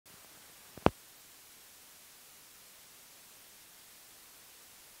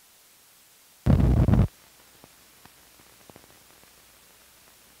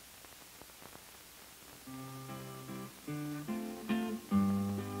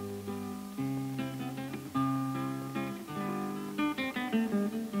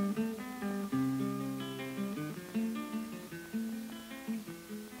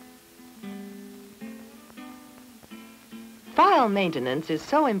File maintenance is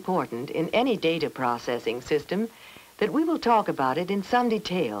so important in any data processing system that we will talk about it in some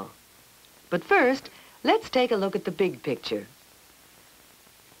detail. But first, let's take a look at the big picture.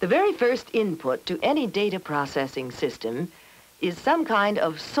 The very first input to any data processing system is some kind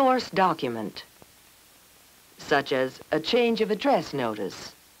of source document, such as a change of address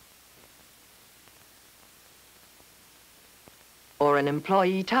notice, or an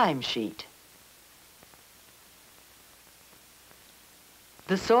employee timesheet.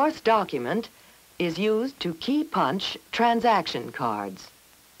 The source document is used to key punch transaction cards.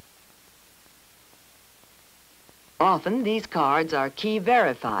 Often these cards are key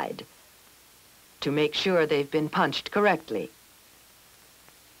verified to make sure they've been punched correctly.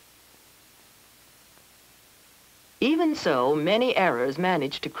 Even so, many errors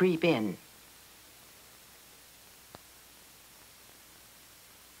manage to creep in.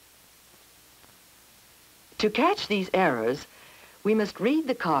 To catch these errors, we must read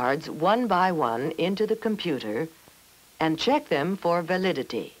the cards one by one into the computer and check them for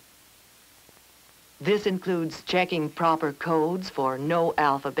validity. This includes checking proper codes for no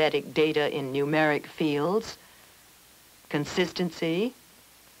alphabetic data in numeric fields, consistency,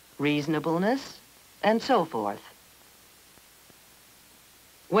 reasonableness, and so forth.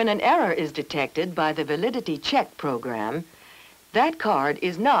 When an error is detected by the validity check program, that card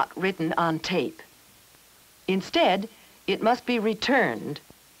is not written on tape. Instead, it must be returned,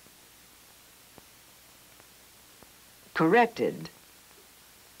 corrected,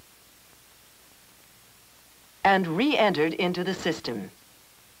 and re-entered into the system.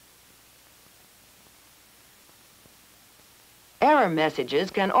 Error messages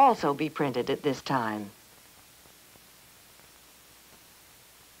can also be printed at this time.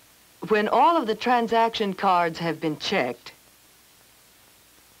 When all of the transaction cards have been checked,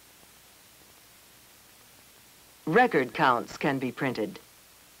 record counts can be printed.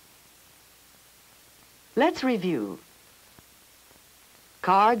 Let's review.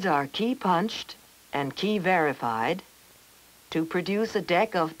 Cards are key punched and key verified to produce a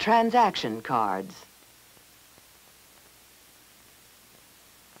deck of transaction cards.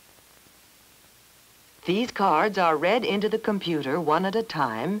 These cards are read into the computer one at a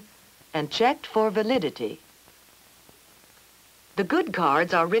time and checked for validity. The good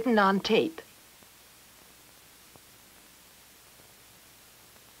cards are written on tape,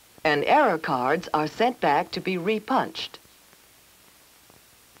 and error cards are sent back to be repunched.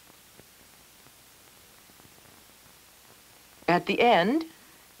 At the end,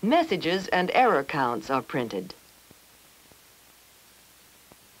 messages and error counts are printed.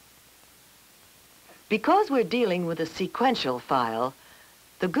 Because we're dealing with a sequential file,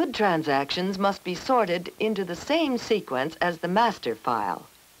 the good transactions must be sorted into the same sequence as the master file.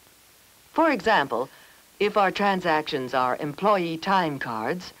 For example, if our transactions are employee time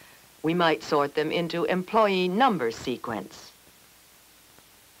cards, we might sort them into employee number sequence.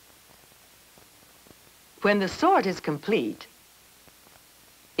 When the sort is complete,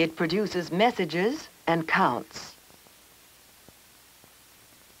 it produces messages and counts,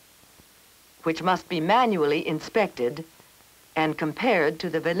 which must be manually inspected and compared to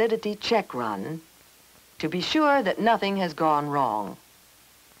the validity check run to be sure that nothing has gone wrong.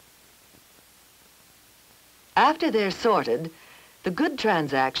 After they're sorted, the good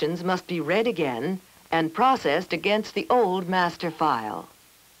transactions must be read again and processed against the old master file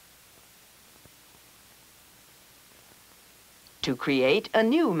to create a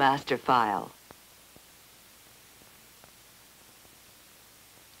new master file.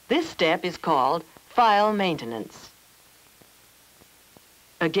 This step is called file maintenance.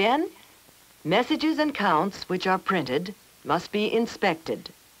 Again, messages and counts which are printed must be inspected.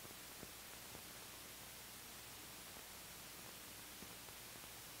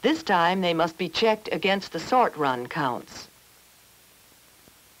 This time they must be checked against the sort run counts.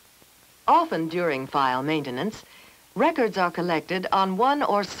 Often during file maintenance, records are collected on one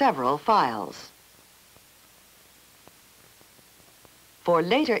or several files for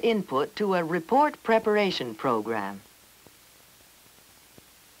later input to a report preparation program.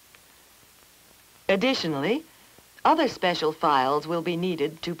 Additionally, other special files will be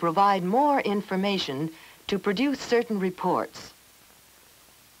needed to provide more information to produce certain reports.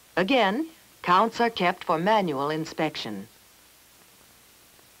 Again, counts are kept for manual inspection.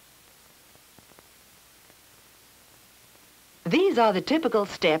 These are the typical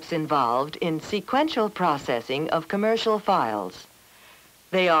steps involved in sequential processing of commercial files.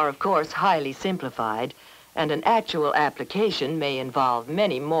 They are, of course, highly simplified, and an actual application may involve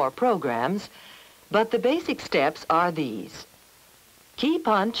many more programs, but the basic steps are these: key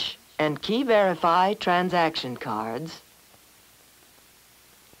punch and key verify transaction cards,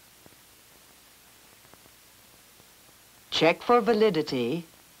 check for validity,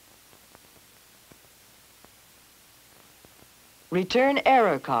 return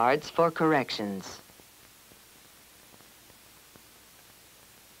error cards for corrections.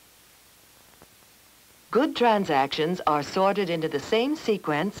 Good transactions are sorted into the same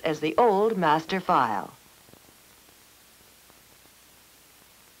sequence as the old master file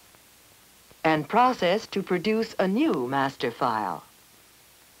and processed to produce a new master file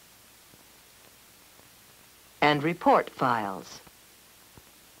and report files,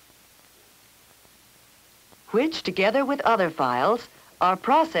 which, together with other files, are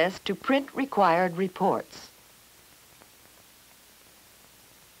processed to print required reports.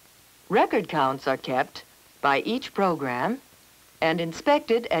 Record counts are kept by each program and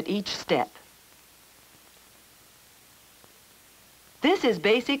inspected at each step. This is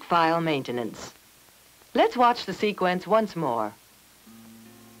basic file maintenance. Let's watch the sequence once more.